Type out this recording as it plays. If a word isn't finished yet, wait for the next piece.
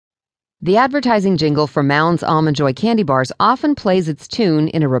The advertising jingle for Mound's Almond Joy candy bars often plays its tune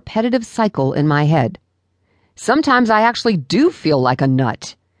in a repetitive cycle in my head. Sometimes I actually do feel like a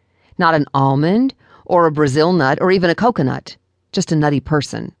nut. Not an almond, or a Brazil nut, or even a coconut. Just a nutty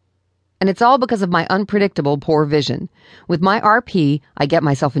person. And it's all because of my unpredictable poor vision. With my RP, I get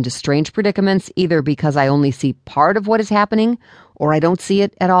myself into strange predicaments either because I only see part of what is happening, or I don't see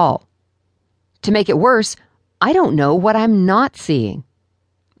it at all. To make it worse, I don't know what I'm not seeing.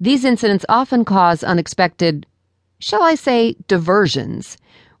 These incidents often cause unexpected, shall I say, diversions,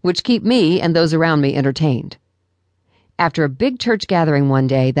 which keep me and those around me entertained. After a big church gathering one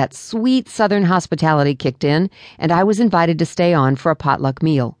day, that sweet Southern hospitality kicked in, and I was invited to stay on for a potluck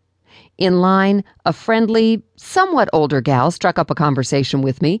meal. In line, a friendly, somewhat older gal struck up a conversation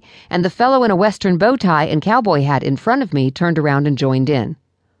with me, and the fellow in a Western bow tie and cowboy hat in front of me turned around and joined in.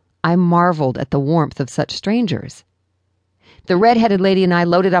 I marveled at the warmth of such strangers. The red-headed lady and I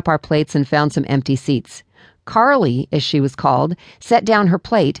loaded up our plates and found some empty seats. Carly, as she was called, set down her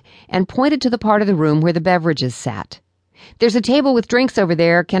plate and pointed to the part of the room where the beverages sat. "There's a table with drinks over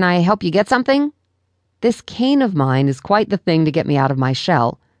there. Can I help you get something?" This cane of mine is quite the thing to get me out of my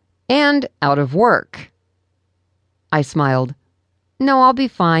shell. And out of work. I smiled. "No, I'll be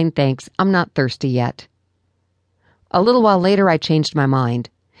fine, thanks. I'm not thirsty yet." A little while later, I changed my mind.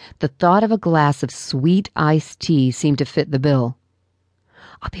 The thought of a glass of sweet iced tea seemed to fit the bill.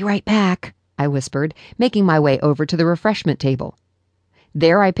 "I'll be right back," I whispered, making my way over to the refreshment table.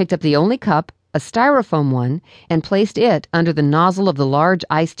 There I picked up the only cup, a styrofoam one, and placed it under the nozzle of the large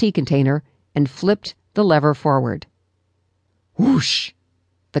iced tea container and flipped the lever forward. Whoosh!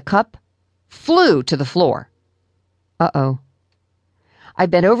 The cup flew to the floor. Uh-oh. I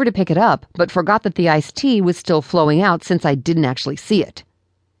bent over to pick it up, but forgot that the iced tea was still flowing out since I didn't actually see it.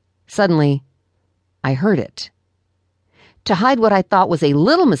 Suddenly, I heard it. To hide what I thought was a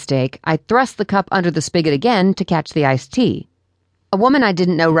little mistake, I thrust the cup under the spigot again to catch the iced tea. A woman I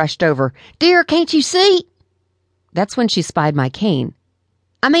didn't know rushed over. "Dear, can't you see?" That's when she spied my cane.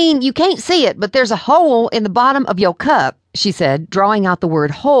 "I mean, you can't see it, but there's a hole in the bottom of your cup," she said, drawing out the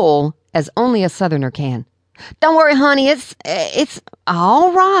word hole as only a Southerner can. "Don't worry, honey, it's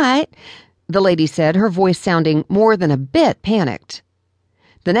all right," the lady said, her voice sounding more than a bit panicked.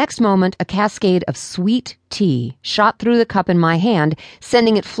 The next moment, a cascade of sweet tea shot through the cup in my hand,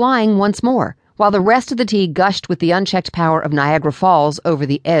 sending it flying once more, while the rest of the tea gushed with the unchecked power of Niagara Falls over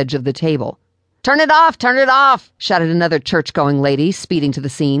the edge of the table. Turn it off, shouted another church-going lady, speeding to the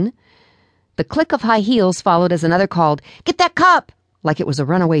scene. The click of high heels followed as another called, "Get that cup!" like it was a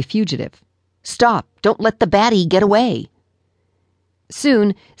runaway fugitive. "Stop, don't let the baddie get away."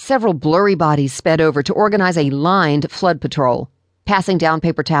 Soon, several blurry bodies sped over to organize a lined flood patrol, passing down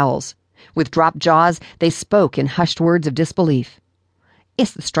paper towels. With dropped jaws, they spoke in hushed words of disbelief.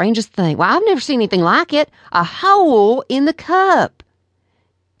 "It's the strangest thing. Well, I've never seen anything like it. A hole in the cup."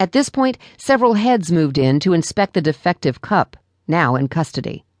 At this point, several heads moved in to inspect the defective cup, now in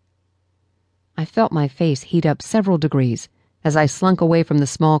custody. I felt my face heat up several degrees as I slunk away from the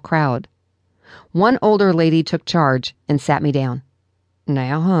small crowd. One older lady took charge and sat me down.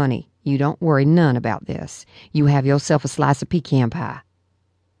 "Now, honey, you don't worry none about this. You have yourself a slice of pecan pie."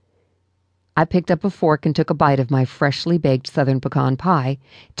 I picked up a fork and took a bite of my freshly baked Southern pecan pie,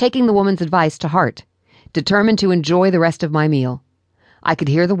 taking the woman's advice to heart, determined to enjoy the rest of my meal. I could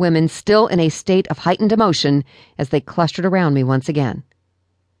hear the women still in a state of heightened emotion as they clustered around me once again.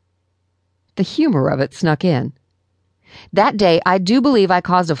 The humor of it snuck in. That day, I do believe I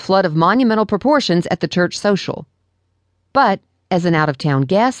caused a flood of monumental proportions at the church social. But, as an out-of-town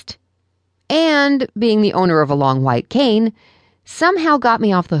guest, and being the owner of a long white cane, somehow got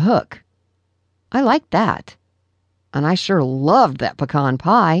me off the hook. I liked that. And I sure loved that pecan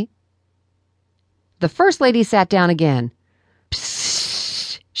pie. The first lady sat down again.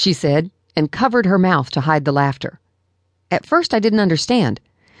 "Psst," she said, and covered her mouth to hide the laughter. At first I didn't understand.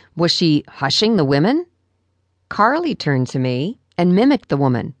 Was she hushing the women? Carly turned to me and mimicked the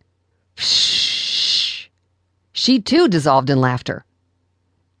woman. Shh. She too dissolved in laughter.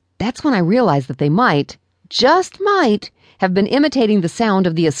 That's when I realized that they might, just might, have been imitating the sound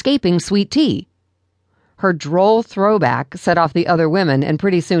of the escaping sweet tea. Her droll throwback set off the other women, and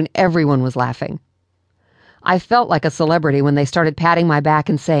pretty soon everyone was laughing. I felt like a celebrity when they started patting my back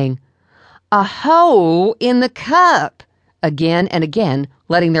and saying, "A hole in the cup," again and again,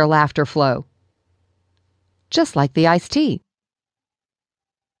 letting their laughter flow. Just like the iced tea.